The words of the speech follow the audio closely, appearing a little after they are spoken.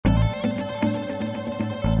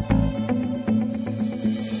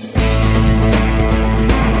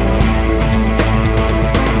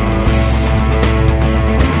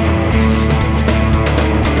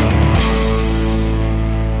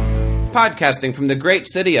podcasting from the great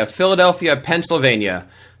city of Philadelphia, Pennsylvania,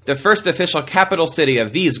 the first official capital city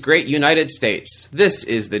of these great United States. This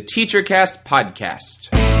is the TeacherCast podcast.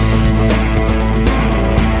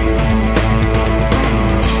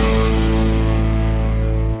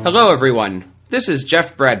 Hello, everyone. This is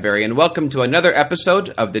Jeff Bradbury, and welcome to another episode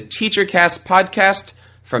of the TeacherCast podcast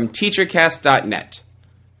from teachercast.net.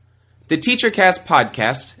 The TeacherCast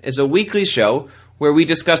podcast is a weekly show where we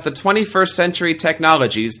discuss the 21st century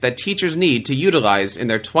technologies that teachers need to utilize in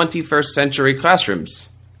their 21st century classrooms.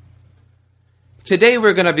 Today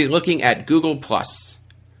we're going to be looking at GooglePlus.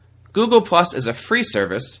 GooglePlus is a free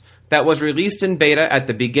service that was released in beta at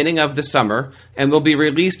the beginning of the summer and will be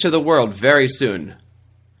released to the world very soon.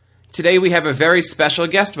 Today we have a very special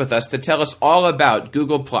guest with us to tell us all about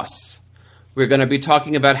GooglePlus. We're going to be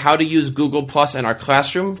talking about how to use GooglePlus in our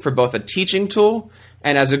classroom for both a teaching tool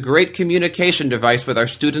and as a great communication device with our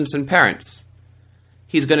students and parents.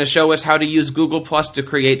 He's going to show us how to use GooglePlus to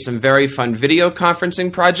create some very fun video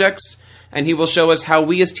conferencing projects, and he will show us how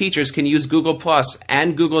we as teachers can use GooglePlus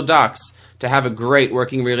and Google Docs to have a great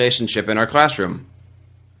working relationship in our classroom.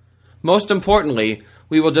 Most importantly,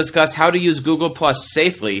 we will discuss how to use GooglePlus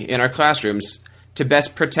safely in our classrooms to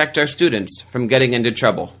best protect our students from getting into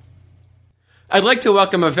trouble. I'd like to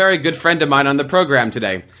welcome a very good friend of mine on the program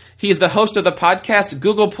today. He's the host of the podcast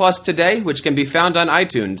GooglePlus Today, which can be found on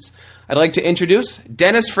iTunes. I'd like to introduce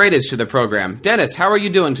Dennis Freitas to the program. Dennis, how are you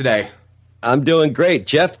doing today? I'm doing great,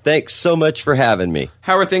 Jeff. Thanks so much for having me.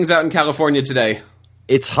 How are things out in California today?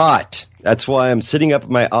 It's hot. That's why I'm sitting up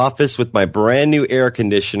in my office with my brand new air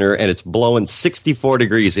conditioner, and it's blowing 64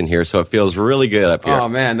 degrees in here, so it feels really good up here. Oh,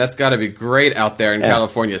 man, that's got to be great out there in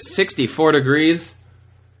California. 64 degrees?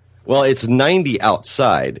 Well, it's 90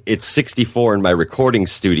 outside. It's 64 in my recording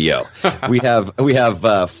studio. We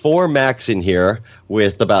have 4 Macs in here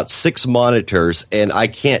with about 6 monitors, and I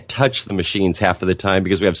can't touch the machines half of the time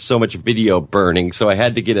because we have so much video burning. So I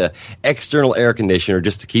had to get an external air conditioner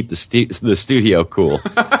just to keep the studio cool.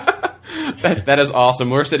 That is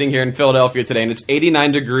awesome. We're sitting here in Philadelphia today, and it's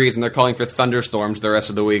 89 degrees, and they're calling for thunderstorms the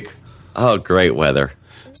rest of the week. Oh, great weather.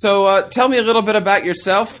 So tell me a little bit about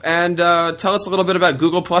yourself, and tell us a little bit about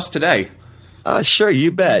GooglePlus Today. Sure,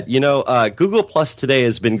 you bet. You know, GooglePlus Today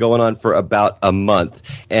has been going on for about a month,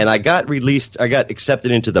 and I got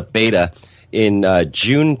accepted into the beta in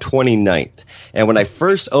June 29th. And when I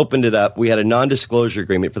first opened it up, we had a non-disclosure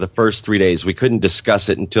agreement for the first 3 days. We couldn't discuss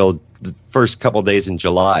it until the first couple days in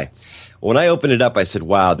July. When I opened it up, I said,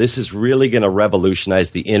 wow, this is really going to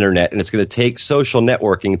revolutionize the internet, and it's going to take social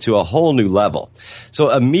networking to a whole new level.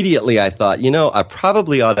 So immediately I thought, I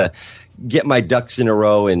probably ought to get my ducks in a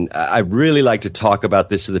row, and I really like to talk about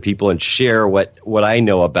this to the people and share what I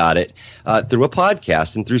know about it through a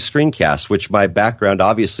podcast and through screencasts, which my background,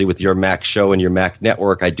 obviously, with your Mac show and your Mac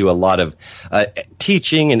network, I do a lot of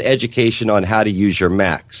teaching and education on how to use your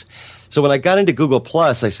Macs. So when I got into Google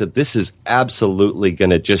Plus, I said, this is absolutely going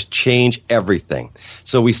to just change everything.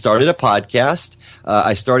 So we started a podcast.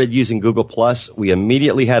 I started using Google Plus. We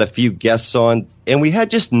immediately had a few guests on, and we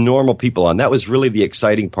had just normal people on. That was really the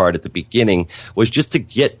exciting part at the beginning, was just to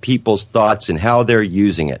get people's thoughts and how they're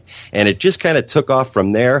using it. And it just kind of took off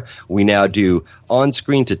from there. We now do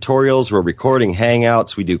on-screen tutorials. We're recording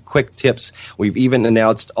Hangouts. We do quick tips. We've even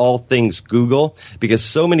announced all things Google, because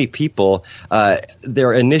so many people,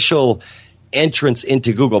 their initial entrance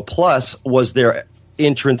into Google Plus was their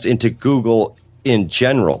entrance into Google in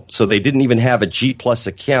general. So they didn't even have a G Plus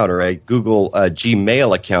account, or a Google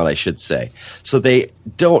Gmail account, I should say. So they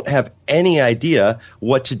don't have any idea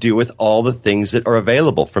what to do with all the things that are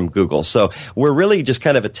available from Google. So we're really just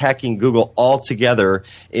kind of attacking Google altogether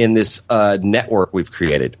in this network we've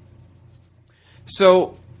created.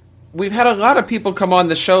 So we've had a lot of people come on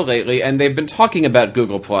the show lately, and they've been talking about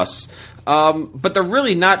Google Plus. But they're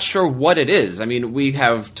really not sure what it is. I mean, we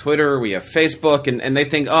have Twitter, we have Facebook, and they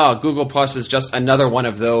think, Google Plus is just another one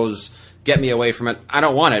of those, get me away from it. I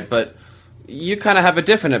don't want it, but you kind of have a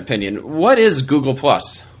different opinion. What is Google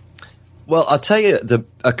Plus? Well, I'll tell you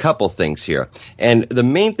a couple things here. And the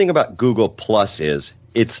main thing about Google Plus is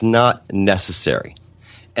it's not necessary.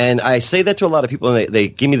 And I say that to a lot of people, and they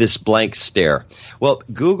give me this blank stare. Well,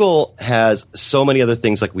 Google has so many other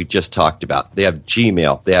things like we just talked about. They have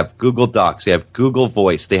Gmail, they have Google Docs, they have Google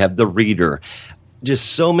Voice, they have the Reader.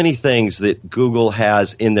 Just so many things that Google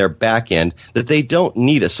has in their back end that they don't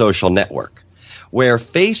need a social network. Where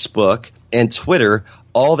Facebook and Twitter,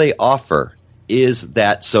 all they offer is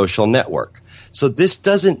that social network. So this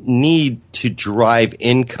doesn't need to drive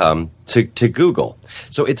income to Google.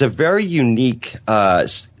 So it's a very unique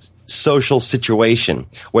social situation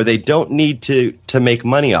where they don't need to make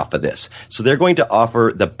money off of this. So they're going to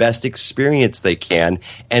offer the best experience they can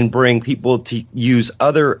and bring people to use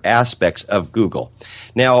other aspects of Google.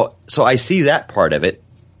 Now, so I see that part of it.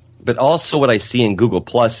 But also what I see in Google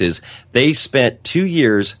Plus is they spent 2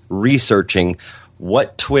 years researching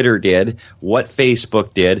what Twitter did, what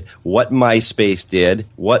Facebook did, what MySpace did,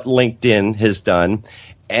 what LinkedIn has done,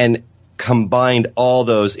 and combined all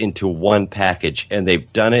those into one package. And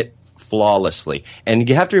they've done it flawlessly. And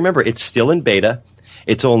you have to remember, it's still in beta.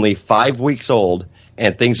 It's only 5 weeks old,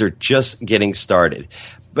 and things are just getting started.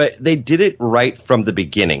 But they did it right from the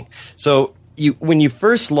beginning. So when you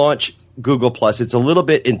first launch Google Plus, it's a little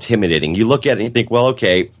bit intimidating. You look at it and you think, well,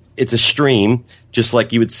 okay, it's a stream, just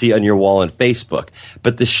like you would see on your wall on Facebook.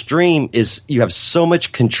 But the stream is, you have so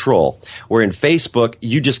much control, where in Facebook,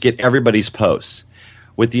 you just get everybody's posts.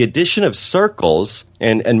 With the addition of circles,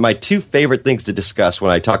 and my two favorite things to discuss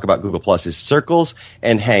when I talk about Google Plus is circles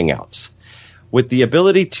and hangouts. With the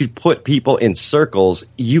ability to put people in circles,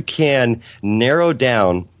 you can narrow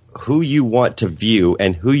down who you want to view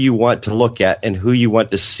and who you want to look at and who you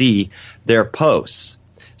want to see their posts.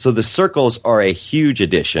 So the circles are a huge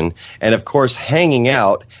addition. And of course, hanging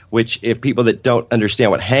out, which if people that don't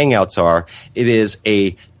understand what hangouts are, it is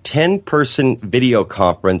a 10-person video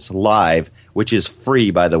conference live, which is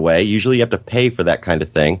free, by the way. Usually you have to pay for that kind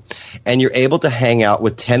of thing. And you're able to hang out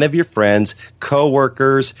with 10 of your friends,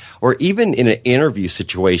 coworkers, or even in an interview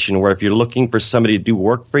situation where if you're looking for somebody to do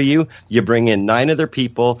work for you, you bring in 9 other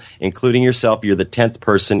people, including yourself. You're the 10th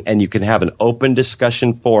person, and you can have an open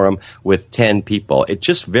discussion forum with 10 people. It's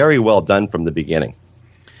just very well done from the beginning.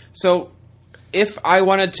 So if I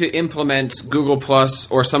wanted to implement Google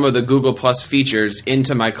Plus or some of the Google Plus features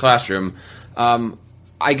into my classroom,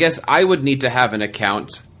 I guess I would need to have an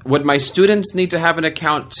account. Would my students need to have an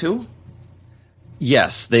account too?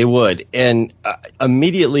 Yes, they would. And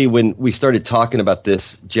immediately when we started talking about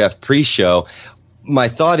this, Jeff, pre-show, my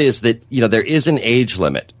thought is that, there is an age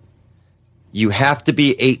limit. You have to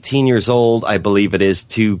be 18 years old, I believe it is,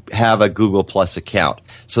 to have a Google Plus account.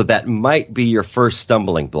 So that might be your first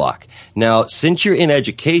stumbling block. Now, since you're in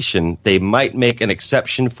education, they might make an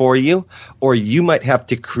exception for you, or you might have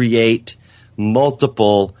to create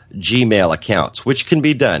multiple Gmail accounts, which can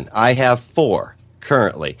be done. I have 4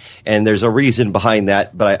 currently, and there's a reason behind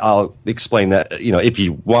that, but I'll explain that, if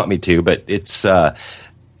you want me to, but it's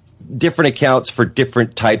different accounts for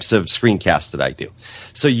different types of screencasts that I do.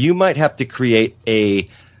 So you might have to create a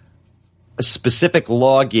specific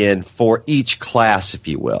login for each class, if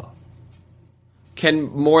you will.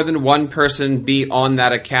 Can more than one person be on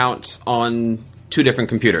that account on 2 different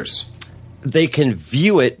computers? They can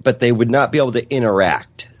view it, but they would not be able to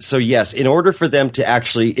interact. So yes, in order for them to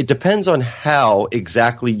actually, it depends on how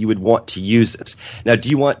exactly you would want to use this. Now, do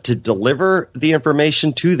you want to deliver the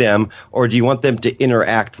information to them, or do you want them to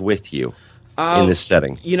interact with you in this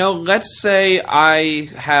setting? Let's say I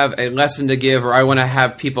have a lesson to give, or I want to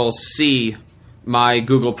have people see my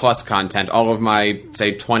Google Plus content, all of my,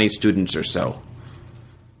 say, 20 students or so.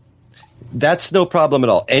 That's no problem at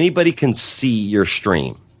all. Anybody can see your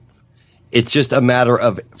stream. It's just a matter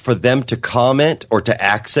of for them to comment or to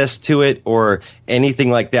access to it or anything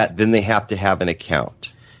like that, then they have to have an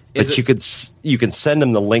account. But you can send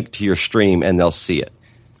them the link to your stream and they'll see it.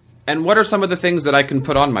 And what are some of the things that I can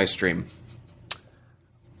put on my stream?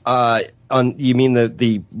 You mean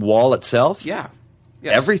the wall itself? Yeah.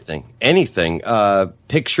 Yes. Everything, anything,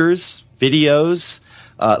 pictures, videos,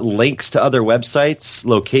 links to other websites,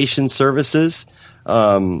 location services,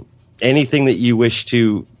 anything that you wish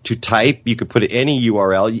to type. You could put any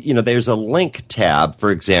URL. There's a link tab,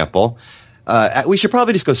 for example. We should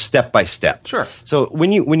probably just go step by step. Sure. So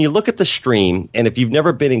when you look at the stream, and if you've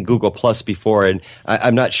never been in Google Plus before, and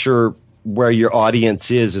I'm not sure where your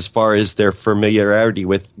audience is as far as their familiarity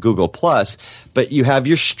with Google Plus, but you have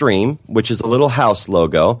your stream, which is a little house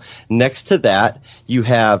logo. Next to that, you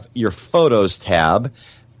have your photos tab.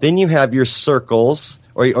 Then you have your circles,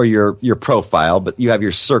 or your profile, but you have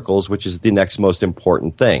your circles, which is the next most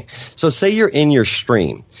important thing. So say you're in your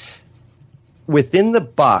stream. Within the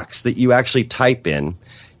box that you actually type in,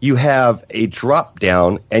 you have a drop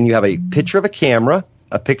down, and you have a picture of a camera,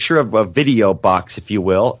 a picture of a video box, if you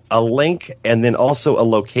will, a link, and then also a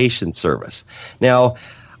location service. Now,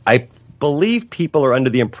 I believe people are under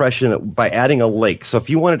the impression that by adding a link, so if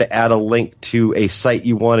you wanted to add a link to a site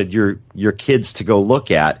you wanted your kids to go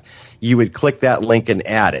look at, you would click that link and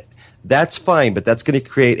add it. That's fine, but that's going to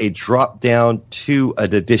create a drop down to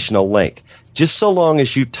an additional link. Just so long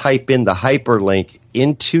as you type in the hyperlink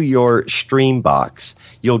into your stream box,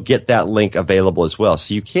 you'll get that link available as well.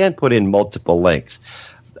 So you can put in multiple links.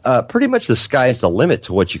 pretty much the sky's the limit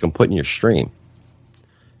to what you can put in your stream.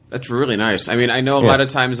 That's really nice. I mean, I know a lot of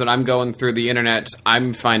times when I'm going through the internet,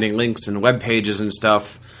 I'm finding links and web pages and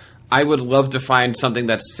stuff. I would love to find something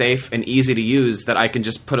that's safe and easy to use that I can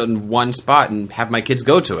just put in one spot and have my kids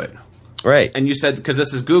go to it. Right. And you said, because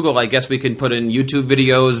this is Google, I guess we can put in YouTube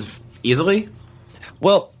videos easily?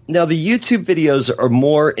 Well, now the YouTube videos are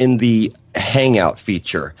more in the Hangout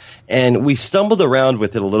feature, and we stumbled around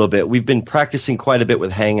with it a little bit. We've been practicing quite a bit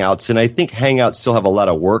with Hangouts, and I think Hangouts still have a lot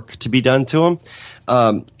of work to be done to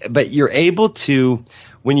them. But you're able to,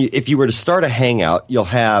 if you were to start a Hangout, you'll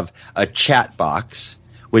have a chat box,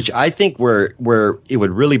 which I think where it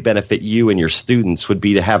would really benefit you and your students would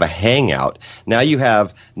be to have a Hangout. Now you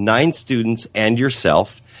have 9 students and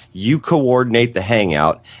yourself. You coordinate the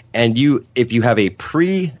Hangout, and if you have a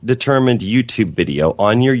predetermined YouTube video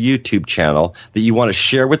on your YouTube channel that you want to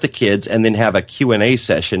share with the kids and then have a Q&A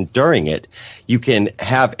session during it, you can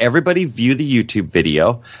have everybody view the YouTube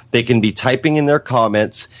video. They can be typing in their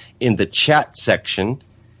comments in the chat section,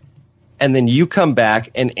 and then you come back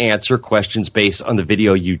and answer questions based on the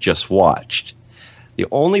video you just watched. The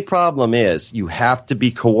only problem is you have to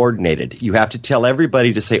be coordinated. You have to tell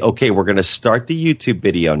everybody to say, okay, we're going to start the YouTube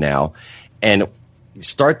video now, and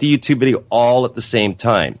start the YouTube video all at the same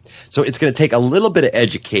time. So it's going to take a little bit of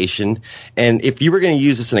education. And if you were going to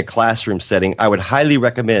use this in a classroom setting, I would highly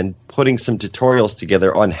recommend putting some tutorials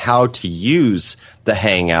together on how to use the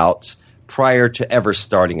Hangouts prior to ever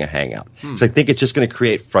starting a Hangout. So I think it's just going to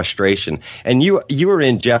create frustration. And you were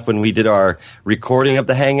in, Jeff, when we did our recording of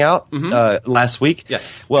the Hangout last week.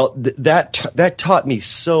 Yes. Well, that taught me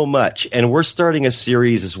so much. And we're starting a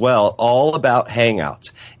series as well, all about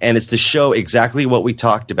Hangouts. And it's to show exactly what we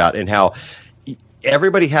talked about and how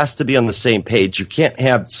everybody has to be on the same page. You can't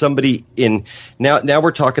have somebody in now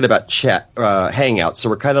we're talking about chat Hangouts, so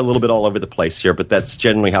we're kind of a little bit all over the place here, but that's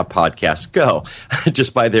generally how podcasts go,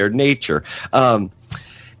 just by their nature.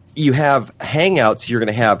 You have Hangouts, you're going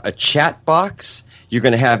to have a chat box, you're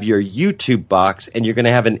going to have your YouTube box, and you're going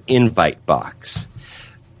to have an invite box.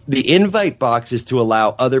 The invite box is to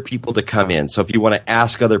allow other people to come in. So if you want to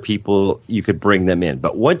ask other people, you could bring them in.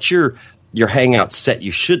 But once your Hangout set,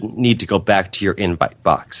 you shouldn't need to go back to your invite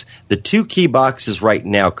box. The 2 key boxes right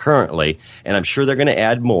now currently, and I'm sure they're going to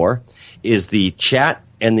add more, is the chat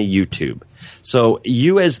and the YouTube. So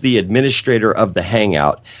you as the administrator of the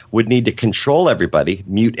Hangout would need to control everybody,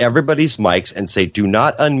 mute everybody's mics, and say, do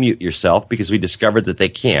not unmute yourself, because we discovered that they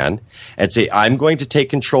can, and say, I'm going to take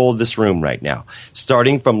control of this room right now.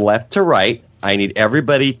 Starting from left to right, I need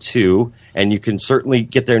everybody to, and you can certainly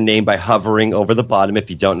get their name by hovering over the bottom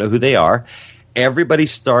if you don't know who they are. Everybody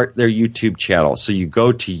start their YouTube channel. So you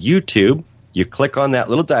go to YouTube, you click on that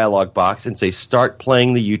little dialog box and say, start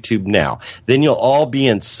playing the YouTube now. Then you'll all be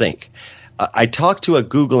in sync. I talked to a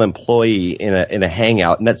Google employee in a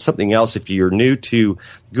Hangout, and that's something else. If you're new to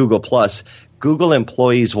GooglePlus, Google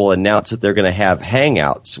employees will announce that they're going to have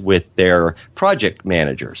Hangouts with their project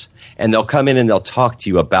managers, and they'll come in and they'll talk to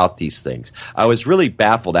you about these things. I was really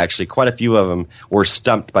baffled, actually. Quite a few of them were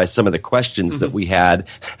stumped by some of the questions that we had,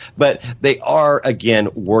 but they are, again,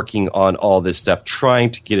 working on all this stuff, trying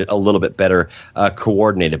to get it a little bit better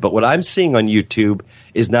coordinated. But what I'm seeing on YouTube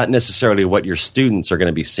is not necessarily what your students are going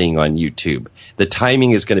to be seeing on YouTube. The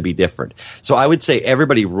timing is going to be different. So I would say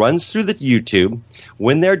everybody runs through the YouTube.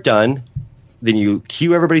 When they're done, then you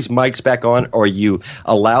cue everybody's mics back on, or you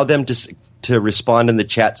allow them to respond in the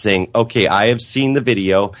chat saying, okay, I have seen the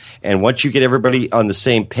video, and once you get everybody on the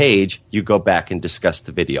same page, you go back and discuss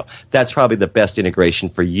the video. That's probably the best integration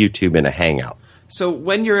for YouTube in a Hangout. So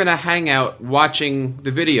when you're in a Hangout watching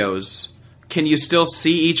the videos, can you still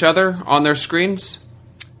see each other on their screens?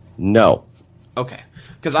 No. Okay.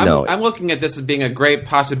 Because I'm looking at this as being a great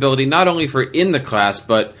possibility, not only for in the class,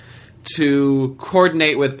 but to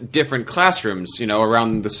coordinate with different classrooms,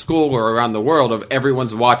 around the school or around the world, of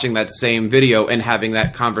everyone's watching that same video and having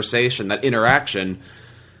that conversation, that interaction.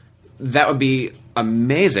 That would be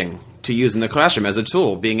amazing to use in the classroom as a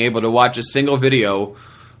tool, being able to watch a single video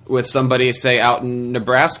with somebody, say, out in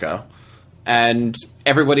Nebraska, and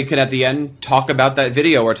everybody could at the end talk about that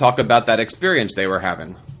video or talk about that experience they were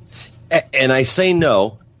having. And I say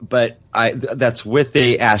no, but that's with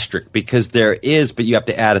the asterisk, because but you have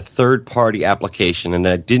to add a third-party application, and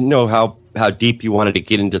I didn't know how deep you wanted to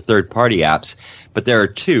get into third-party apps, but there are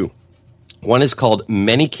 2. One is called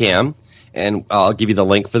ManyCam, and I'll give you the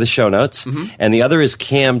link for the show notes, and the other is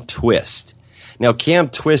Cam Twist. Now, Cam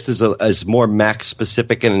Twist is more Mac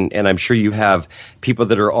specific, and I'm sure you have people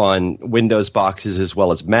that are on Windows boxes as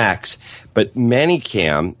well as Macs. But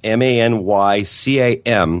ManyCam,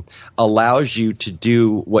 ManyCam, allows you to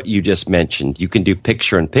do what you just mentioned. You can do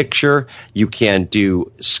picture-in-picture. You can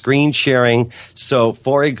do screen sharing. So,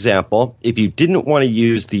 for example, if you didn't want to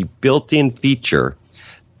use the built-in feature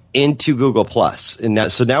into Google Plus,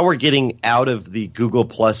 so now we're getting out of the Google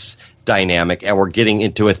Plus dynamic and we're getting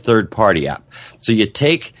into a third-party app. So you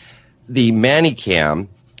take the ManyCam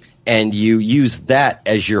and you use that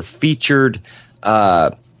as your featured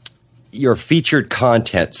content.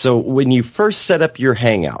 So when you first set up your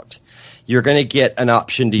Hangout, you're going to get an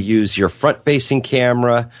option to use your front-facing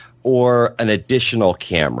camera or an additional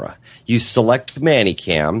camera. You select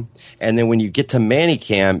ManyCam, and then when you get to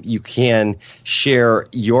ManyCam, you can share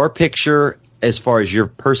your picture as far as your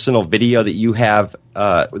personal video that you have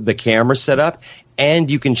the camera set up,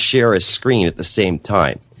 and you can share a screen at the same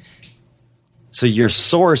time. So your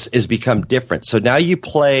source has become different. So now you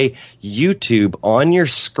play YouTube on your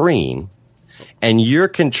screen, and you're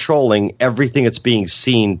controlling everything that's being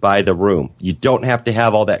seen by the room. You don't have to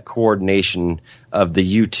have all that coordination of the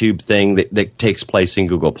YouTube thing that takes place in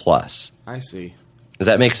Google+. I see. Does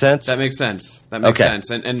that make sense? That makes sense.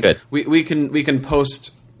 And good. we can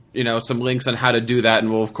post some links on how to do that,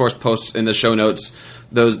 and we'll of course post in the show notes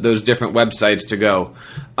those different websites to go.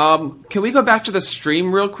 Can we go back to the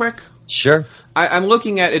stream real quick? Sure. I'm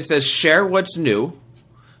looking at it says share what's new,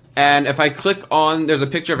 and if I click on, there's a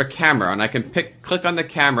picture of a camera, and I can click on the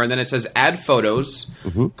camera, and then it says add photos,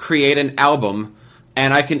 create an album,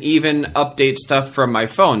 and I can even update stuff from my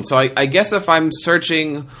phone. So I guess if I'm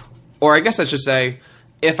searching, or I guess I should say,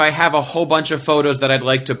 if I have a whole bunch of photos that I'd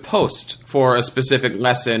like to post for a specific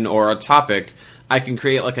lesson or a topic, I can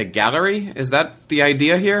create like a gallery. Is that the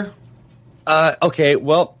idea here? Okay,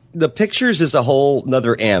 well, the pictures is a whole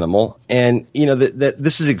nother animal. And,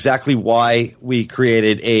 this is exactly why we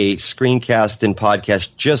created a screencast and podcast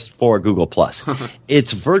just for Google+.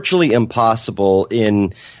 It's virtually impossible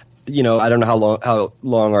in... I don't know how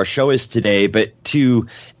long our show is today, but to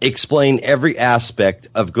explain every aspect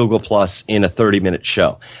of Google Plus in a 30-minute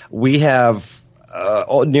show. We have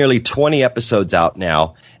nearly 20 episodes out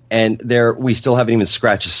now, and we still haven't even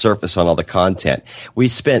scratched the surface on all the content. We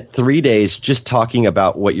spent 3 days just talking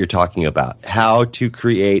about what you're talking about, how to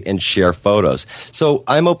create and share photos. So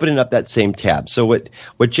I'm opening up that same tab. So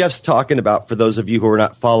what Jeff's talking about, for those of you who are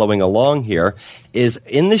not following along here, is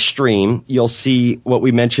in the stream, you'll see what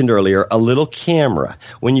we mentioned earlier, a little camera.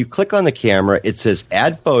 When you click on the camera, it says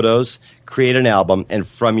add photos, create an album, and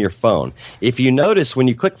from your phone. If you notice, when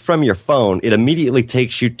you click from your phone, it immediately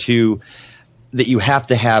takes you to that you have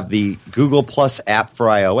to have the Google Plus app for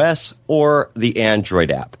iOS or the Android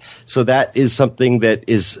app. So that is something that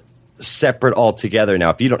is separate altogether.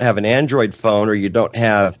 Now, if you don't have an Android phone or you don't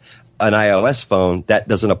have an iOS phone, that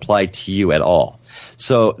doesn't apply to you at all.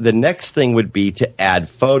 So the next thing would be to add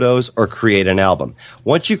photos or create an album.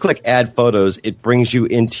 Once you click add photos, it brings you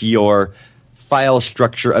into your file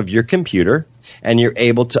structure of your computer, and you're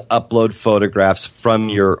able to upload photographs from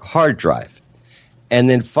your hard drive. And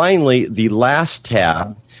then finally, the last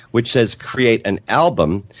tab, which says create an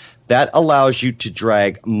album, that allows you to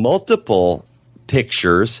drag multiple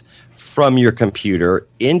pictures from your computer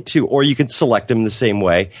into, or you can select them the same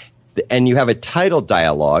way, and you have a title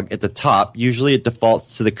dialog at the top. Usually it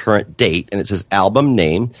defaults to the current date, and it says album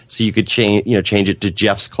name, so you could change it to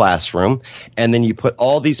Jeff's Classroom, and then you put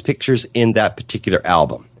all these pictures in that particular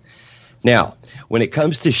album. Now, when it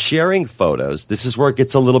comes to sharing photos, this is where it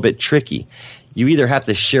gets a little bit tricky. You either have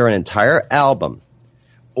to share an entire album,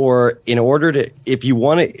 or if you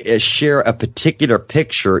want to share a particular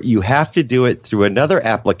picture, you have to do it through another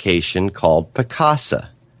application called Picasa,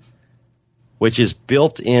 which is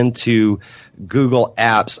built into Google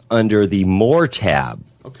Apps under the More tab.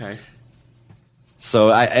 Okay. So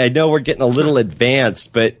I know we're getting a little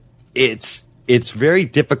advanced, but it's very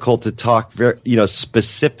difficult to talk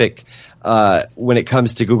specific when it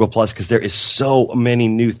comes to Google Plus, because there is so many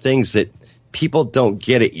new things that people don't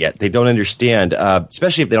get it yet. They don't understand,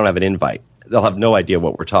 especially if they don't have an invite. They'll have no idea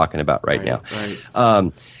what we're talking about right now.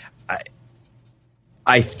 Right.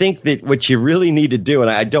 I think that what you really need to do,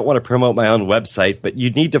 and I don't want to promote my own website, but you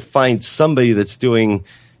need to find somebody that's doing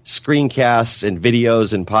screencasts and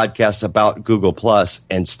videos and podcasts about Google Plus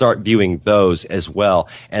and start viewing those as well.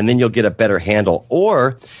 And then you'll get a better handle.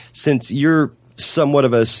 Or since you're somewhat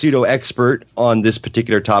of a pseudo expert on this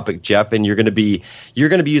particular topic, Jeff, and you're going to be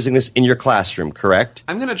using this in your classroom, correct?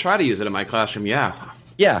 I'm going to try to use it in my classroom. Yeah.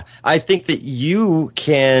 Yeah, I think that you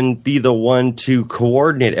can be the one to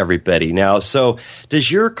coordinate everybody now. So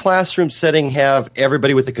does your classroom setting have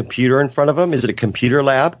everybody with a computer in front of them? Is it a computer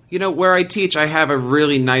lab? Where I teach, I have a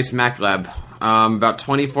really nice Mac lab, about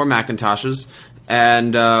 24 Macintoshes,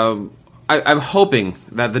 and I'm hoping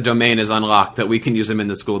that the domain is unlocked, that we can use them in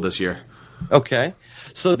the school this year. Okay.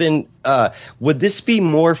 So then would this be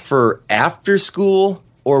more for after school,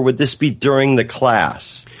 or would this be during the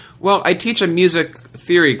class? Well, I teach a music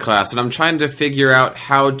theory class, and I'm trying to figure out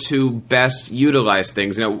how to best utilize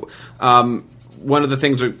things. One of the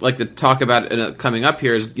things we'd like to talk about coming up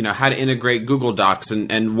here is, how to integrate Google Docs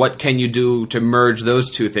and what can you do to merge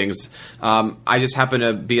those two things. I just happen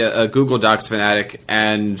to be a Google Docs fanatic,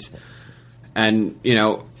 and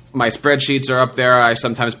my spreadsheets are up there. I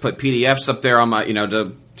sometimes put PDFs up there on my,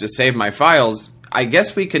 to save my files. I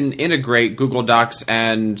guess we can integrate Google Docs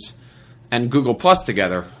and GooglePlus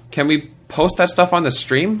together. Can we post that stuff on the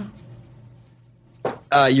stream?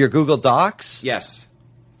 Your Google Docs? Yes.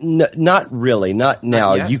 Not really, not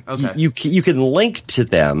now. You can link to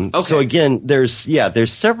them. Okay. So again, there's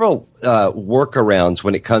several workarounds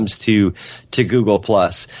when it comes to Google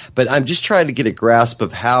Plus. But I'm just trying to get a grasp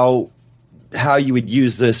of how you would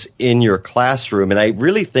use this in your classroom. And I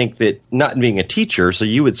really think that, not being a teacher, so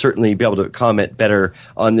you would certainly be able to comment better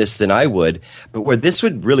on this than I would, but where this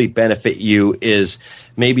would really benefit you is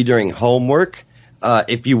maybe during homework.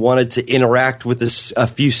 If you wanted to interact with a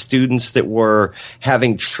few students that were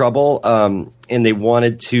having trouble and they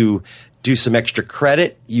wanted to do some extra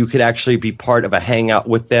credit, you could actually be part of a hangout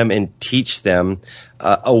with them and teach them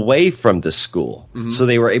away from the school. Mm-hmm. So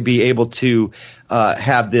they were be able to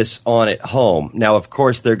have this on at home. Now, of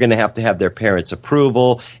course, they're going to have their parents'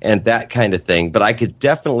 approval and that kind of thing. But I could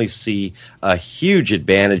definitely see a huge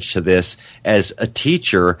advantage to this as a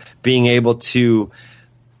teacher, being able to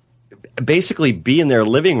basically be in their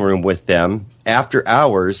living room with them after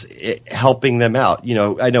hours, helping them out.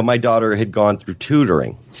 I know my daughter had gone through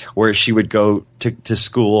tutoring where she would go to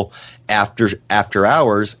school after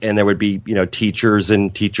hours, and there would be, teachers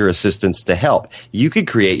and teacher assistants to help. You could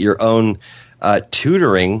create your own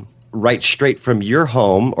tutoring right straight from your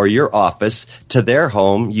home or your office to their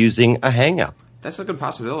home using a Hangout. That's a good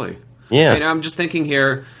possibility. Yeah. I'm just thinking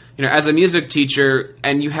here, as a music teacher,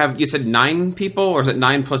 and you said 9 people, or is it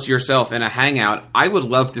 9 plus yourself in a Hangout? I would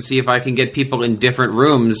love to see if I can get people in different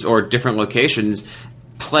rooms or different locations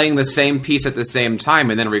playing the same piece at the same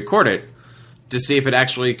time and then record it to see if it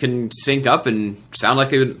actually can sync up and sound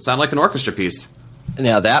like an orchestra piece.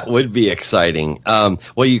 Now, that would be exciting.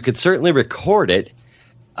 Well, you could certainly record it.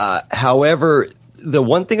 However, the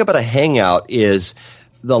one thing about a Hangout is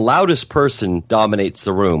the loudest person dominates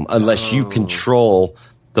the room unless you control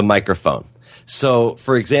the microphone. So,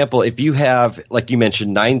 for example, if you have, like you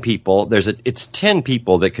mentioned, 9 people, it's 10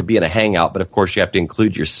 people that could be in a Hangout, but of course you have to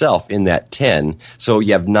include yourself in that 10. So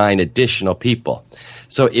you have 9 additional people.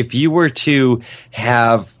 So if you were to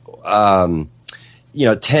have,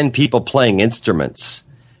 10 people playing instruments,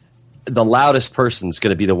 the loudest person is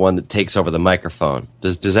going to be the one that takes over the microphone.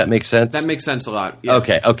 Does that make sense? That makes sense a lot.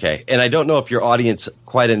 Yes. Okay. And I don't know if your audience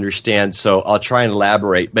quite understands, so I'll try and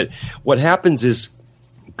elaborate. But what happens is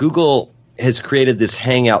Google has created this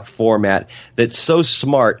Hangout format that's so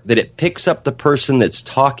smart that it picks up the person that's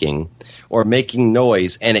talking or making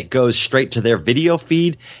noise, and it goes straight to their video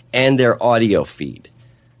feed and their audio feed.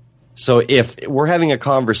 So if we're having a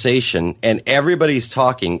conversation and everybody's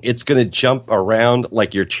talking, it's going to jump around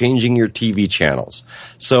like you're changing your TV channels.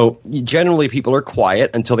 So generally people are quiet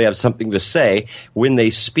until they have something to say. When they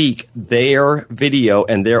speak, their video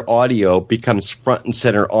and their audio becomes front and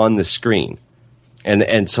center on the screen.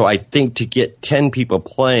 And so I think to get 10 people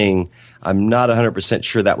playing, I'm not 100%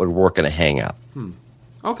 sure that would work in a Hangout.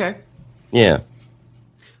 Okay. Yeah.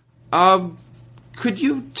 Could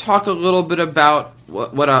you talk a little bit about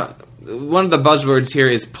what one of the buzzwords here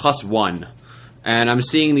is +1, and I'm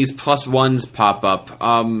seeing these +1s pop up.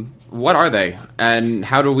 What are they, and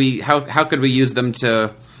how could we use them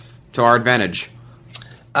to our advantage?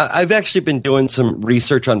 I've actually been doing some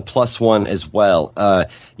research on +1 as well.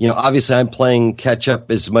 Obviously I'm playing catch up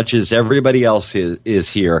as much as everybody else is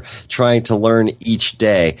here, trying to learn each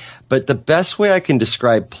day. But the best way I can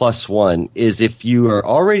describe +1 is if you are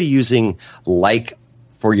already using like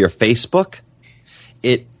for your Facebook,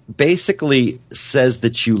 it basically says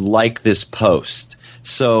that you like this post.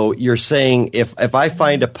 So you're saying if I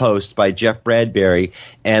find a post by Jeff Bradbury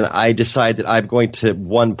and I decide that I'm going to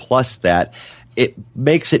 1+ that, it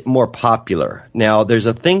makes it more popular. Now, there's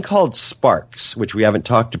a thing called Sparks, which we haven't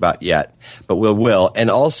talked about yet, but we will. And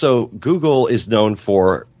also, Google is known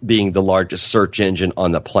for being the largest search engine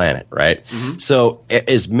on the planet, right? Mm-hmm. So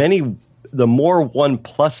the more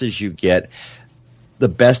 1+ you get, the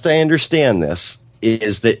best I understand this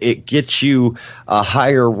is that it gets you a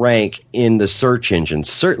higher rank in the search engines,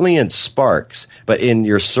 certainly in Sparks, but in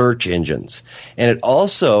your search engines. And it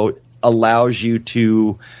also allows you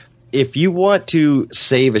to, if you want to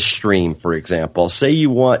save a stream, for example, say you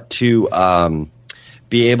want to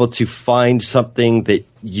be able to find something that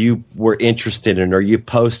you were interested in or you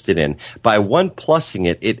posted in, by 1+ing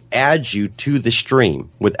it, it adds you to the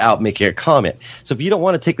stream without making a comment. So if you don't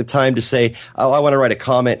want to take the time to say, oh, I want to write a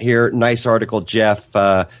comment here, nice article, Jeff,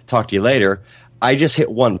 talk to you later, I just hit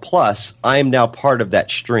 1+, I am now part of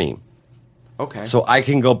that stream. Okay. So I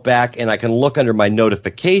can go back and I can look under my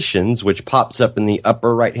notifications, which pops up in the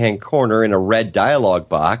upper right-hand corner in a red dialog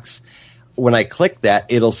box. When I click that,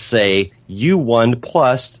 it'll say, you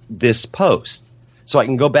 1+ this post. So I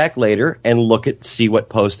can go back later and see what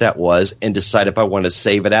post that was and decide if I want to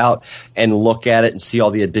save it out and look at it and see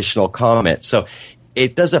all the additional comments. So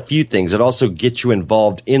it does a few things. It also gets you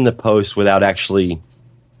involved in the post without actually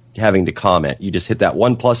having to comment. You just hit that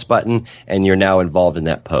 1+ button and you're now involved in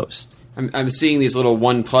that post. I'm seeing these little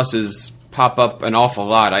 1+s pop up an awful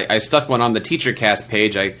lot. I stuck one on the TeacherCast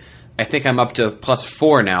page. I think I'm up to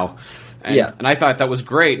 +4 now. And I thought that was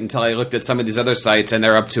great until I looked at some of these other sites, and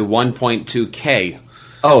they're up to 1.2K.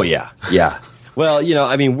 Oh, yeah. Well,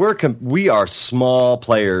 we are small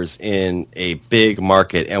players in a big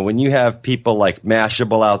market, and when you have people like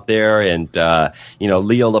Mashable out there and,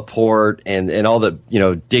 Leo Laporte and all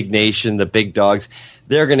the, Dig Nation, the big dogs,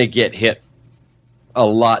 they're going to get hit a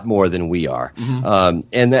lot more than we are. Mm-hmm.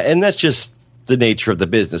 And that's just the nature of the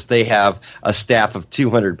business. They have a staff of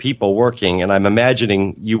 200 people working, and I'm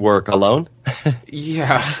imagining you work alone.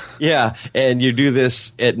 Yeah. Yeah, and you do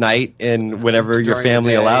this at night and whenever your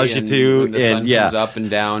family allows you to. When the sun comes up and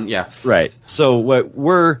down. Yeah. Right. So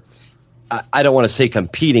I don't want to say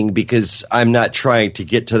competing because I'm not trying to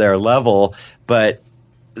get to their level, but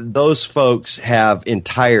those folks have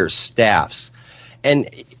entire staffs. And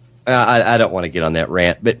I don't want to get on that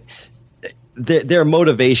rant, but their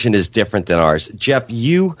motivation is different than ours. Jeff,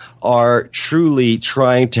 you are truly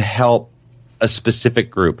trying to help a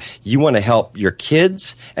specific group. You want to help your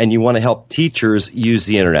kids and you want to help teachers use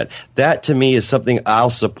the internet. That to me is something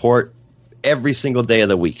I'll support every single day of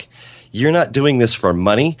the week. You're not doing this for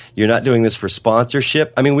money. You're not doing this for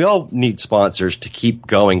sponsorship. I mean, we all need sponsors to keep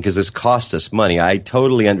going because this costs us money. I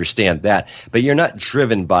totally understand that, but you're not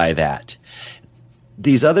driven by that.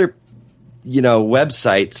 These other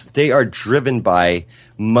websites, they are driven by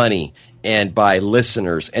money and by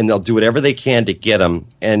listeners, and they'll do whatever they can to get them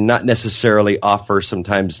and not necessarily offer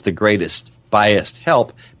sometimes the greatest biased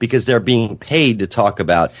help because they're being paid to talk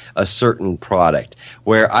about a certain product.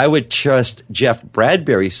 Where I would trust Jeff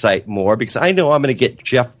Bradbury's site more because I know I'm going to get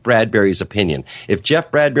Jeff Bradbury's opinion. If Jeff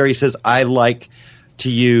Bradbury says, I like to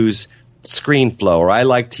use ScreenFlow or I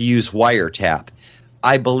like to use Wiretap,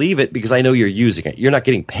 I believe it because I know you're using it. You're not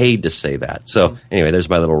getting paid to say that. So anyway, there's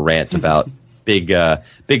my little rant about big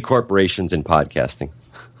corporations in podcasting.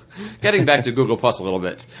 Getting back to Google Plus a little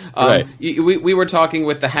bit. Right. We were talking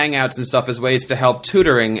with the Hangouts and stuff as ways to help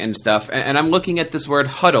tutoring and stuff, and I'm looking at this word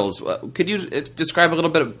Huddles. Could you describe a little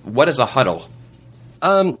bit of what is a huddle?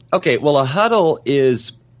 Okay, well, a huddle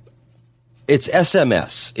it's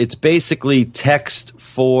SMS. It's basically text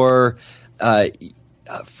for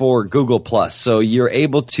Google Plus. So you're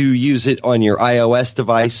able to use it on your iOS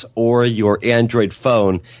device or your Android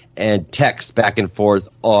phone and text back and forth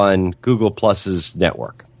on Google Plus's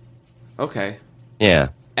network. Okay. Yeah.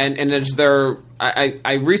 And is there?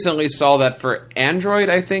 I recently saw that for Android,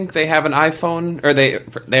 I think they have an iPhone, or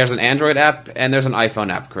there's an Android app and there's an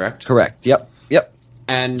iPhone app, correct? Correct. Yep.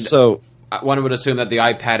 And so one would assume that the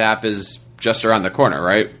iPad app is just around the corner,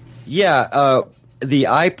 right? Yeah. The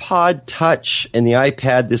iPod Touch and the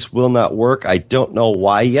iPad, this will not work. I don't know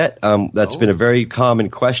why yet. That's been a very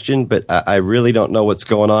common question, but I really don't know what's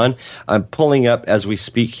going on. I'm pulling up as we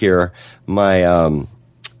speak here my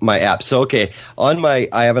my app. So, okay, I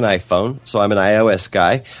have an iPhone, so I'm an iOS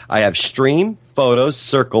guy. I have Stream, Photos,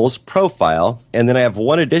 Circles, Profile, and then I have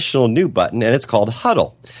one additional new button, and it's called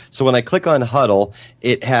Huddle. So when I click on Huddle,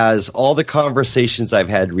 it has all the conversations I've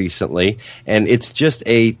had recently, and it's just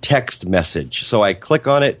a text message. So I click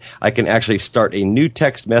on it, I can actually start a new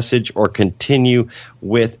text message or continue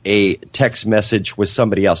with a text message with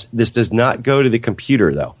somebody else. This does not go to the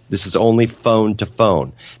computer, though. This is only phone to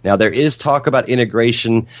phone. Now, there is talk about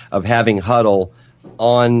integration of having Huddle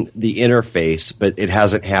on the interface, but it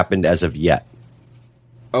hasn't happened as of yet.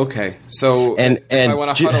 Okay, so if I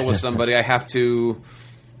want to huddle with somebody, I have to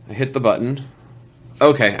hit the button.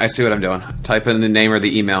 Okay, I see what I'm doing. Type in the name or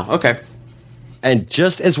the email. Okay. And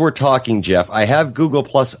just as we're talking, Jeff, I have Google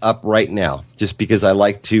Plus up right now, just because I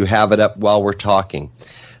like to have it up while we're talking.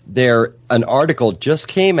 An article just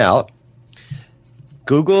came out.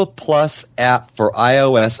 Google Plus app for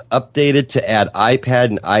iOS updated to add iPad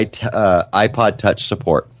and iPod Touch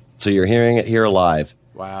support. So you're hearing it here live.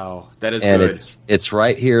 Wow, that is and good. It's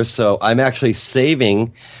right here. So I'm actually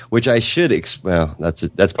saving, which I should well,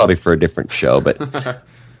 that's probably for a different show, but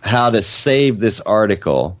how to save this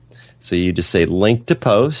article. So you just say link to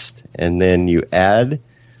post, and then you add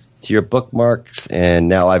to your bookmarks, and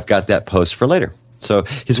now I've got that post for later. So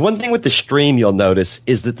here's one thing with the stream you'll notice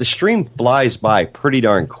is that the stream flies by pretty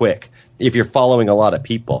darn quick if you're following a lot of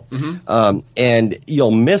people. And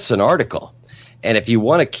you'll miss an article. And if you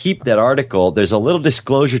want to keep that article, there's a little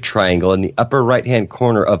disclosure triangle in the upper right-hand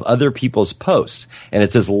corner of other people's posts. And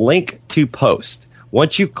it says link to post.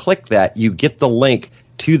 Once you click that, you get the link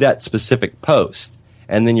to that specific post.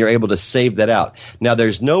 And then you're able to save that out. Now,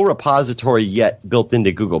 there's no repository yet built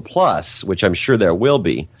into Google+, which I'm sure there will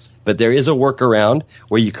be. But there is a workaround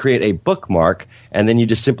where you create a bookmark, and then you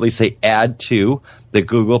just simply say add to the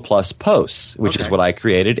Google Plus posts, which is what I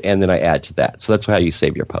created, and then I add to that. So that's how you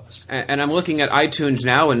save your posts. And I'm looking at iTunes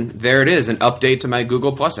now, and there it is, an update to my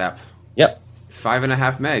Google Plus app. Yep.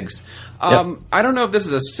 5.5 megs. I don't know if this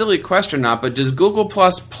is a silly question or not, but does Google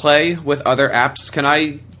Plus play with other apps? Can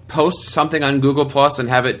I post something on Google Plus and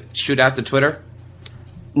have it shoot out to Twitter?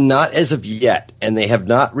 Not as of yet, and they have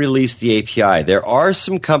not released the API. There are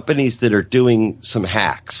some companies that are doing some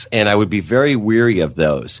hacks, and I would be very weary of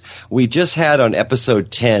those. We just had on episode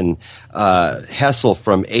 10 Hessel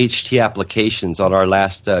from HT Applications on our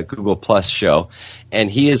last Google Plus show, and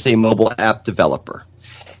he is a mobile app developer.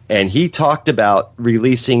 And he talked about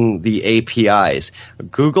releasing the APIs.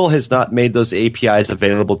 Google has not made those APIs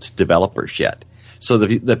available to developers yet. So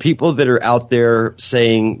the people that are out there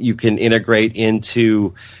saying you can integrate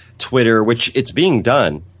into Twitter, which it's being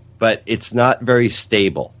done, but it's not very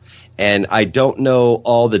stable. And I don't know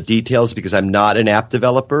all the details because I'm not an app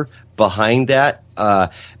developer behind that.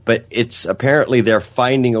 But it's apparently they're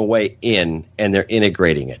finding a way in and they're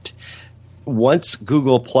integrating it. Once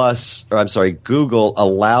Google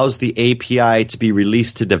allows the API to be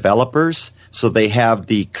released to developers, so they have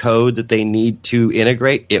the code that they need to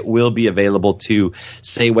integrate, it will be available to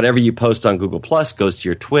say whatever you post on Google Plus goes to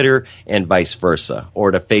your Twitter and vice versa,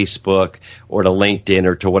 or to Facebook, or to LinkedIn,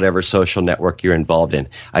 or to whatever social network you're involved in.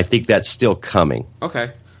 I think that's still coming.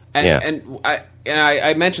 Okay. And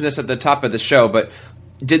I mentioned this at the top of the show, but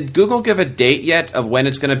did Google give a date yet of when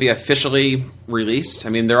it's going to be officially released? I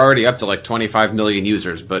mean, they're already up to like 25 million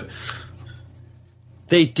users, but...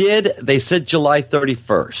 They did. They said July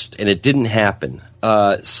 31st, and it didn't happen.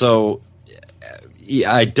 So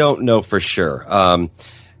I don't know for sure.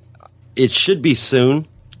 It should be soon,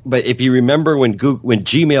 but if you remember when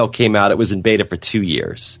Gmail came out, it was in beta for 2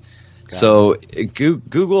 years. So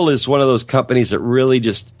Google is one of those companies that really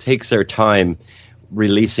just takes their time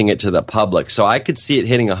releasing it to the public. So I could see it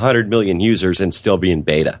hitting 100 million users and still be in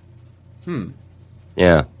beta.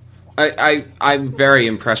 Yeah. I'm very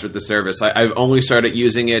impressed with the service. I've only started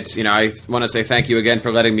using it. You know, I want to say thank you again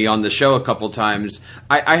for letting me on the show a couple times.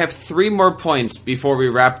 I have 3 more points before we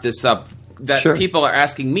wrap this up that people are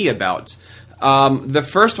asking me about. The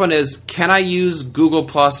first one is, can I use Google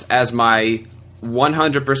Plus as my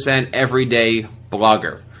 100% everyday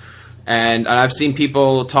blogger? And I've seen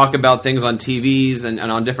people talk about things on TVs and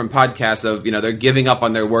on different podcasts of, you know, they're giving up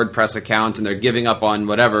on their WordPress account and they're giving up on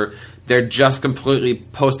whatever. They're just completely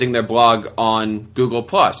posting their blog on Google+.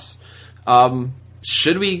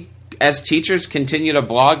 Should we, as teachers, continue to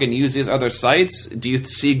blog and use these other sites? Do you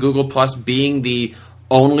see Google+ being the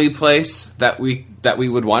only place that we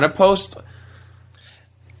would want to post?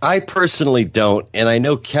 I personally don't, and I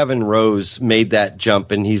know Kevin Rose made that jump,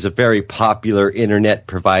 and he's a very popular internet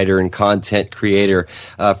provider and content creator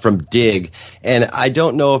from Dig. And I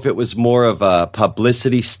don't know if it was more of a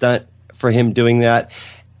publicity stunt for him doing that,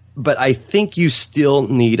 but I think you still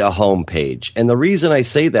need a homepage. And the reason I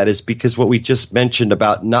say that is because what we just mentioned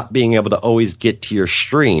about not being able to always get to your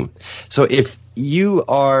stream. So if you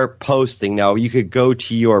are posting, now you could go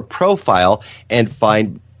to your profile and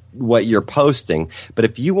find what you're posting. But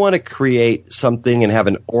if you want to create something and have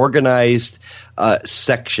an organized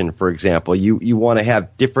section, for example, you want to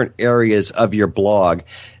have different areas of your blog,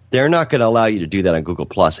 they're not going to allow you to do that on Google+.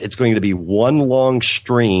 It's going to be one long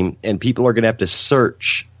stream, and people are going to have to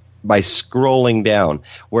search by scrolling down.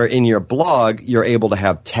 Where in your blog, you're able to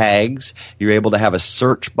have tags, you're able to have a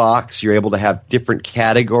search box, you're able to have different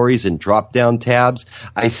categories and drop-down tabs.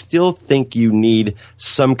 I still think you need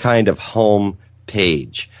some kind of home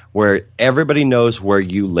page where everybody knows where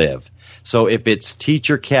you live. So if it's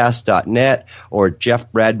teachercast.net or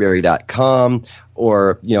jeffbradbury.com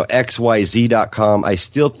or xyz.com, I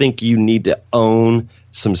still think you need to own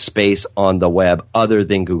some space on the web other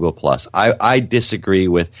than Google+. I disagree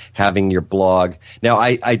with having your blog. Now,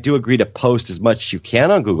 I do agree to post as much as you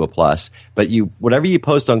can on Google+, but whatever you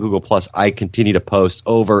post on Google+, I continue to post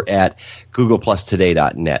over at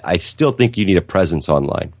googleplustoday.net. I still think you need a presence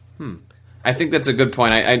online. I think that's a good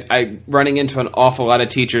point. I'm running into an awful lot of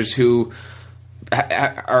teachers who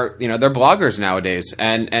are, they're bloggers nowadays,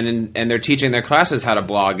 and they're teaching their classes how to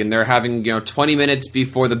blog, and they're having, 20 minutes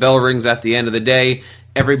before the bell rings at the end of the day,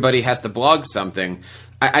 everybody has to blog something.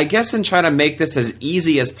 I guess in trying to make this as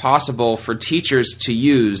easy as possible for teachers to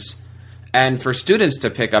use and for students to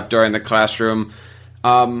pick up during the classroom,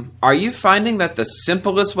 are you finding that the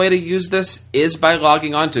simplest way to use this is by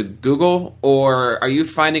logging on to Google, or are you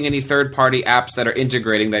finding any third-party apps that are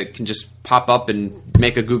integrating that can just pop up and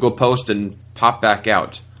make a Google post and pop back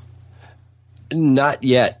out? Not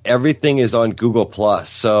yet. Everything is on Google+.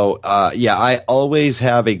 So, I always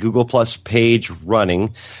have a Google+ page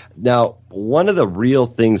running. Now, one of the real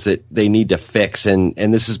things that they need to fix, and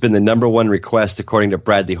this has been the number one request according to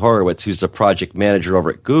Bradley Horowitz, who's the project manager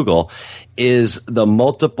over at Google, is the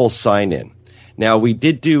multiple sign-in. Now, we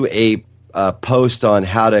did do a post on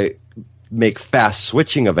how to make fast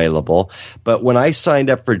switching available, but when I signed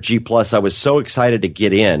up for G+, I was so excited to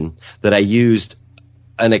get in that I used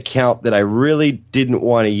an account that I really didn't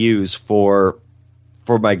want to use for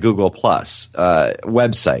my Google Plus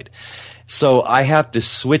website. So I have to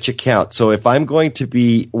switch accounts. So if I'm going to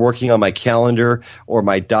be working on my calendar or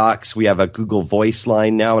my docs, we have a Google Voice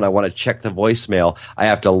line now, and I want to check the voicemail, I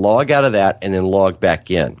have to log out of that and then log back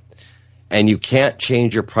in. And you can't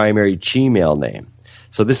change your primary Gmail name.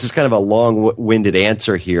 So this is kind of a long-winded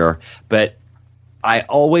answer here, but I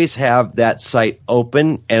always have that site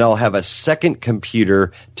open, and I'll have a second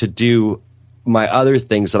computer to do my other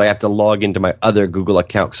things that I have to log into my other Google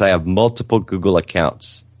account because I have multiple Google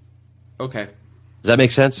accounts. Okay. Does that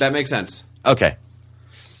make sense? That makes sense. Okay.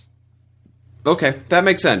 Okay, that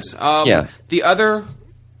makes sense. The other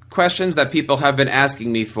questions that people have been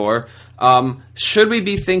asking me for, should we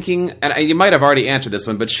be thinking, and you might have already answered this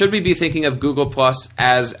one, but should we be thinking of Google Plus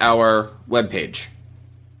as our webpage?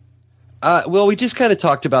 Well, we just kind of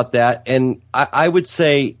talked about that, and I would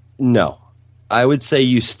say no. I would say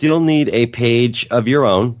you still need a page of your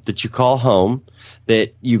own that you call home,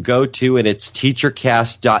 that you go to, and it's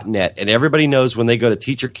teachercast.net. And everybody knows when they go to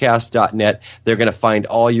teachercast.net, they're going to find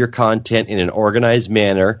all your content in an organized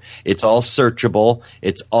manner. It's all searchable.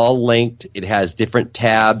 It's all linked. It has different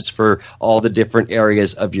tabs for all the different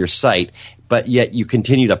areas of your site, but yet you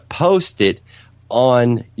continue to post it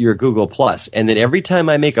on your Google+. And then every time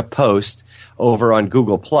I make a post over on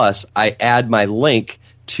Google+, I add my link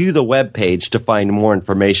to the web page to find more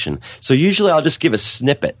information. So usually I'll just give a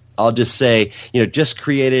snippet. I'll just say, just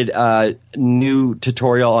created a new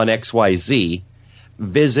tutorial on XYZ.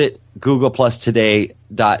 Visit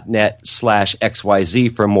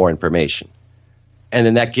googleplustoday.net/XYZ for more information. And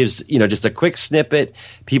then that gives, just a quick snippet.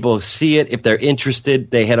 People see it. If they're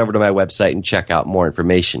interested, they head over to my website and check out more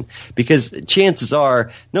information. Because chances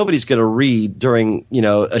are nobody's going to read during,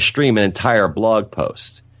 a stream an entire blog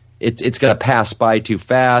post. It's going to pass by too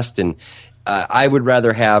fast. And I would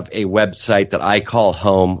rather have a website that I call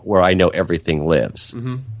home where I know everything lives.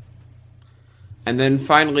 Mm-hmm. And then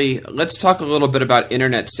finally, let's talk a little bit about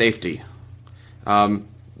internet safety.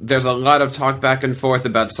 There's a lot of talk back and forth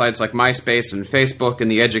about sites like MySpace and Facebook in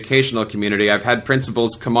the educational community. I've had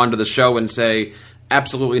principals come onto the show and say,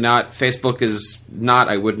 absolutely not. Facebook is not.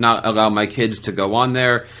 I would not allow my kids to go on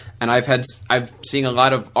there. And I've seen a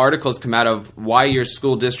lot of articles come out of why your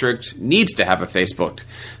school district needs to have a Facebook.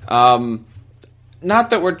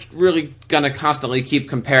 Not that we're really going to constantly keep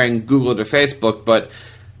comparing Google to Facebook, but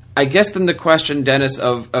I guess then the question, Dennis,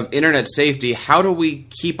 of internet safety, how do we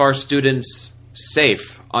keep our students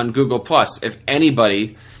safe on Google+? If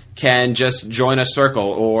anybody can just join a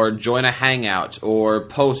circle or join a hangout or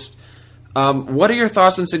post, what are your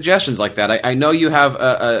thoughts and suggestions like that? I know you have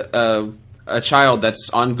a child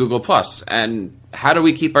that's on Google+, and how do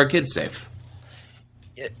we keep our kids safe?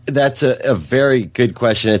 That's a very good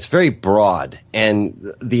question. It's very broad,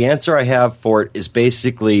 and the answer I have for it is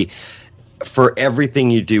basically for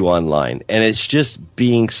everything you do online, and it's just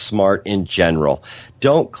being smart in general.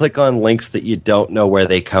 Don't click on links that you don't know where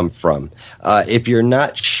they come from. If you're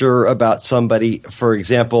not sure about somebody, for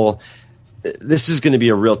example, this is going to be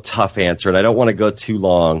a real tough answer, and I don't want to go too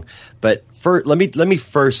long, but let me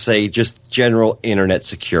first say just general internet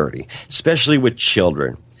security, especially with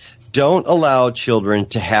children. Don't allow children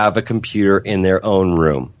to have a computer in their own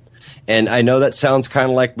room. And I know that sounds kind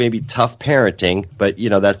of like maybe tough parenting, but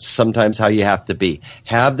that's sometimes how you have to be.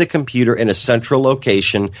 Have the computer in a central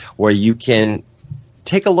location where you can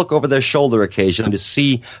take a look over their shoulder occasionally to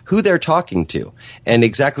see who they're talking to and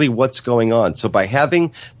exactly what's going on. So by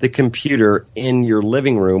having the computer in your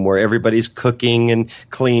living room where everybody's cooking and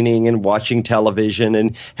cleaning and watching television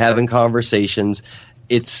and having conversations,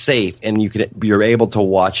 it's safe, and you're able to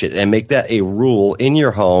watch it, and make that a rule in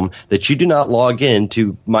your home that you do not log in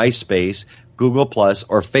to MySpace, GooglePlus,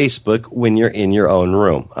 or Facebook when you're in your own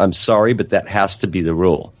room. I'm sorry, but that has to be the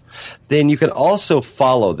rule. Then you can also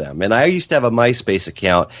follow them. And I used to have a MySpace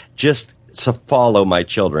account just to follow my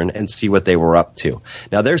children and see what they were up to.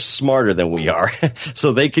 Now they're smarter than we are,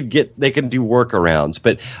 so they can do workarounds.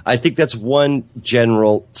 But I think that's one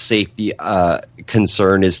general safety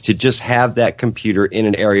concern, is to just have that computer in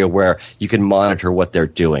an area where you can monitor what they're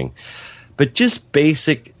doing. But just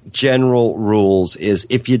basic general rules is,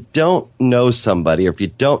 if you don't know somebody, or if you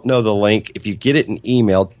don't know the link, if you get it in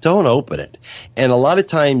email, don't open it. And a lot of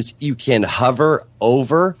times you can hover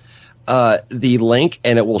over the link,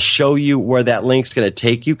 and it will show you where that link's going to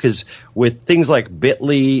take you, because with things like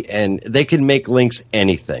Bitly, and they can make links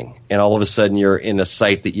anything, and all of a sudden you're in a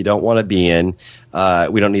site that you don't want to be in.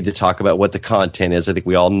 We don't need to talk about what the content is. I think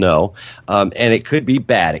we all know. And it could be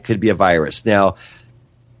bad. It could be a virus. Now,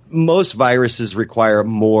 most viruses require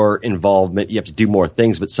more involvement. You have to do more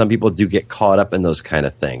things, but some people do get caught up in those kind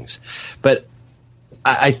of things. But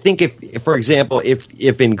I think if, for example,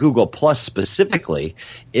 if in Google Plus specifically,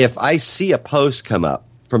 if I see a post come up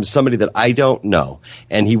from somebody that I don't know,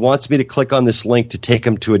 and he wants me to click on this link to take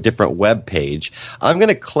him to a different web page, I'm going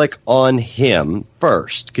to click on him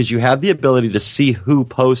first, because you have the ability to see who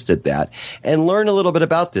posted that and learn a little bit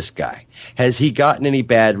about this guy. Has he gotten any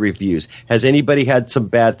bad reviews? Has anybody had some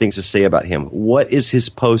bad things to say about him? What is his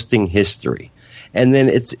posting history? And then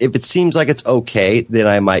if it seems like it's okay, then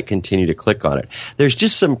I might continue to click on it. There's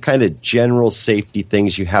just some kind of general safety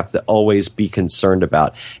things you have to always be concerned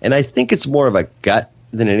about. And I think it's more of a gut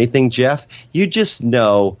than anything, Jeff. You just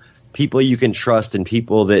know people you can trust and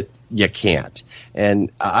people that you can't.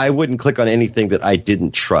 And I wouldn't click on anything that I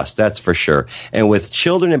didn't trust, that's for sure. And with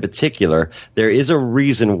children in particular, there is a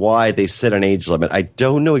reason why they set an age limit. I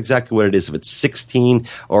don't know exactly what it is, if it's 16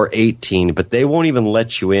 or 18, but they won't even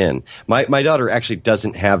let you in. My daughter actually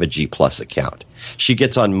doesn't have a G Plus account. She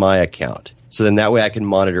gets on my account. So then that way I can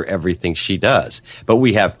monitor everything she does. But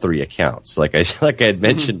we have 3 accounts, like I had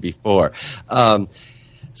mentioned before.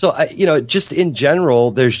 So, just in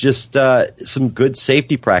general, there's just some good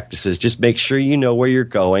safety practices. Just make sure you know where you're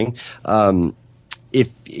going.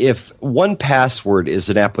 If 1Password is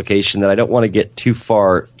an application that, I don't want to get too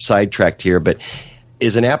far sidetracked here, but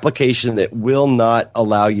is an application that will not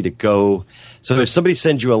allow you to go. So if somebody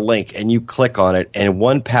sends you a link and you click on it, and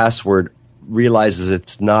 1Password realizes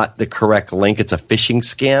it's not the correct link, it's a phishing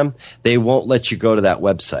scam, they won't let you go to that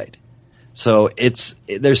website. So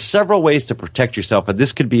there's several ways to protect yourself, and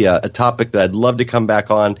this could be a topic that I'd love to come back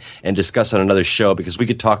on and discuss on another show, because we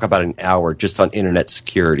could talk about an hour just on internet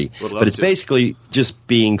security. But it's basically just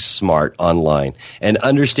being smart online and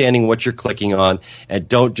understanding what you're clicking on, and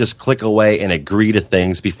don't just click away and agree to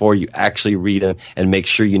things before you actually read them, and make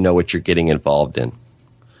sure you know what you're getting involved in.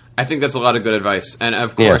 I think that's a lot of good advice. And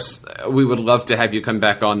of course, we would love to have you come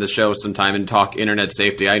back on the show sometime and talk internet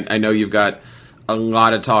safety. I know you've got a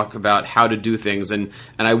lot of talk about how to do things, and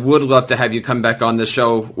I would love to have you come back on the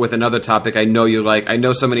show with another topic I know you like. I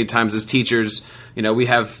know so many times as teachers, we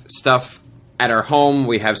have stuff at our home,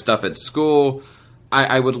 we have stuff at school.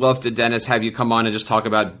 I would love to, Dennis, have you come on and just talk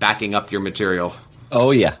about backing up your material.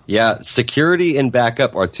 Oh, yeah. Yeah. Security and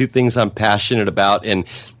backup are 2 things I'm passionate about, and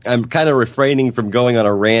I'm kind of refraining from going on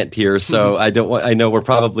a rant here. So I know we're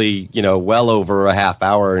probably, well over a half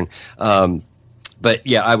hour. And, but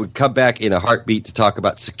yeah, I would come back in a heartbeat to talk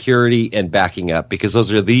about security and backing up, because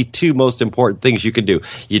those are the 2 most important things you can do.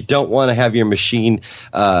 You don't want to have your machine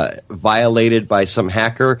violated by some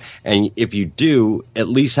hacker, and if you do, at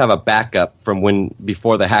least have a backup from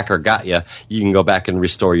before the hacker got you. You can go back and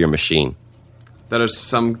restore your machine. That is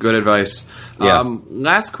some good advice.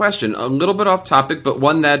 Last question, a little bit off topic, but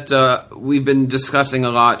one that we've been discussing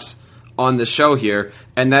a lot on the show here,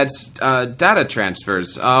 and that's data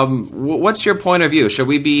transfers. What's your point of view? Should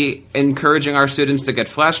we be encouraging our students to get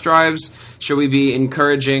flash drives? Should we be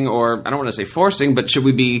encouraging, or I don't want to say forcing, but should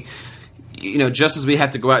we be, just as we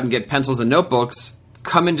have to go out and get pencils and notebooks,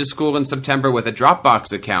 come into school in September with a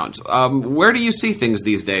Dropbox account? Where do you see things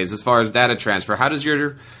these days as far as data transfer? How does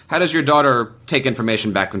your daughter take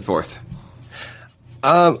information back and forth?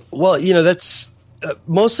 That's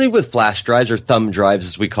mostly with flash drives or thumb drives,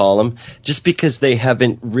 as we call them, just because they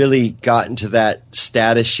haven't really gotten to that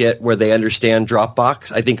status yet where they understand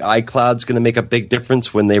Dropbox. I think iCloud's going to make a big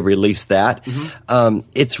difference when they release that. Mm-hmm.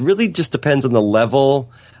 It's really just depends on the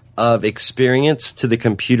level of experience to the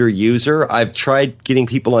computer user. I've tried getting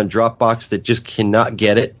people on Dropbox that just cannot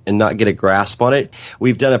get it and not get a grasp on it.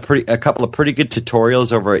 We've done a couple of pretty good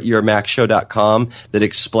tutorials over at yourmacshow.com that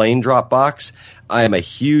explain Dropbox. I am a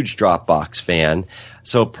huge Dropbox fan.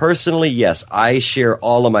 So personally, yes, I share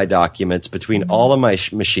all of my documents between all of my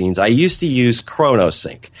machines. I used to use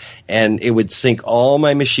ChronoSync, and it would sync all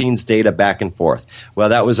my machines' data back and forth. Well,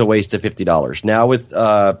 that was a waste of $50. Now with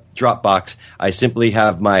Dropbox, I simply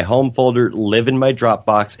have my home folder live in my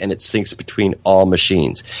Dropbox, and it syncs between all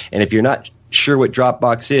machines. And if you're not sure what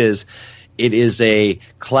Dropbox is, it is a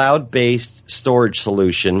cloud-based storage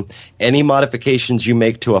solution. Any modifications you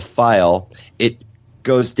make to a file, it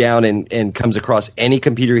goes down and comes across any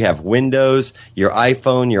computer you have, Windows, your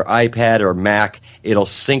iPhone, your iPad, or Mac. It'll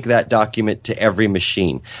sync that document to every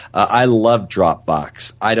machine. I love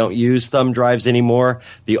Dropbox. I don't use thumb drives anymore.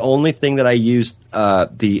 The only thing that I use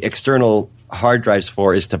the external hard drives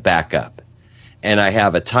for is to back up. And I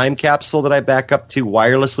have a time capsule that I back up to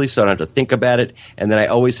wirelessly so I don't have to think about it. And then I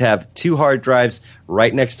always have 2 hard drives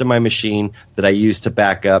right next to my machine that I use to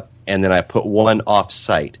back up, and then I put one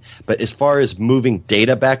off-site. But as far as moving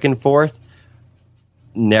data back and forth,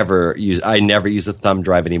 I never use a thumb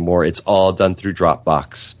drive anymore. It's all done through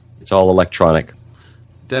Dropbox. It's all electronic.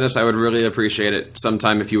 Dennis, I would really appreciate it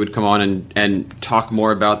sometime if you would come on and talk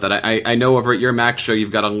more about that. I know over at Your Mac Show you've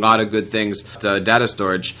got a lot of good things to data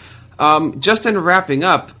storage. Just in wrapping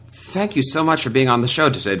up, thank you so much for being on the show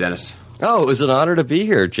today, Dennis. Oh, it was an honor to be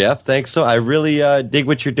here, Jeff. Thanks. I really dig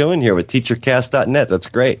what you're doing here with teachercast.net. That's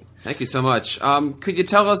great. Thank you so much. Could you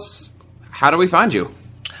tell us, how do we find you?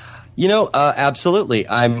 Absolutely.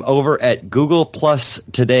 I'm over at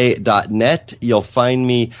GooglePlusToday.net. You'll find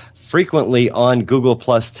me frequently on Google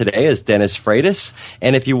Plus today as Dennis Freitas.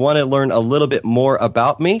 And if you want to learn a little bit more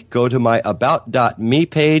about me, go to my about.me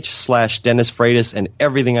page /Dennis Freitas, and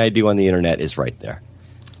everything I do on the internet is right there.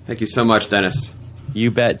 Thank you so much, Dennis.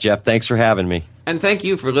 You bet, Jeff. Thanks for having me. And thank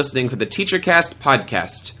you for listening for the TeacherCast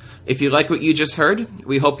podcast. If you like what you just heard,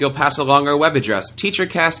 we hope you'll pass along our web address,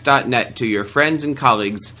 teachercast.net, to your friends and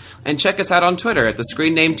colleagues, and check us out on Twitter at the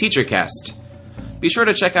screen name TeacherCast. Be sure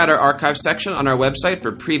to check out our archive section on our website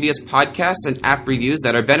for previous podcasts and app reviews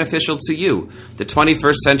that are beneficial to you, the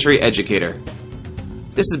 21st century educator.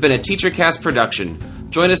 This has been a TeacherCast production.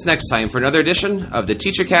 Join us next time for another edition of the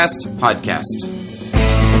TeacherCast podcast.